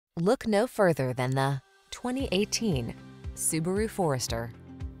Look no further than the 2018 Subaru Forester.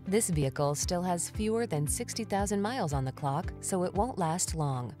 This vehicle still has fewer than 60,000 miles on the clock, so it won't last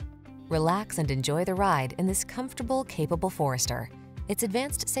long. Relax and enjoy the ride in this comfortable, capable Forester. Its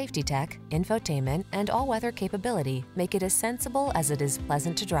advanced safety tech, infotainment, and all-weather capability make it as sensible as it is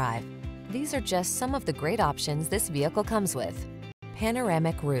pleasant to drive. These are just some of the great options this vehicle comes with: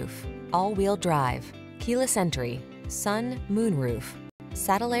 panoramic roof, all-wheel drive, keyless entry, sun, moonroof,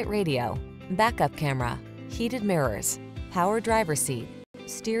 satellite radio, backup camera, heated mirrors, power driver seat,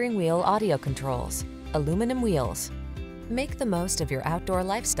 steering wheel audio controls, aluminum wheels. Make the most of your outdoor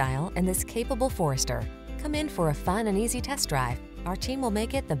lifestyle in this capable Forester. Come in for a fun and easy test drive. Our team will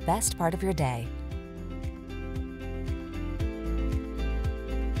make it the best part of your day.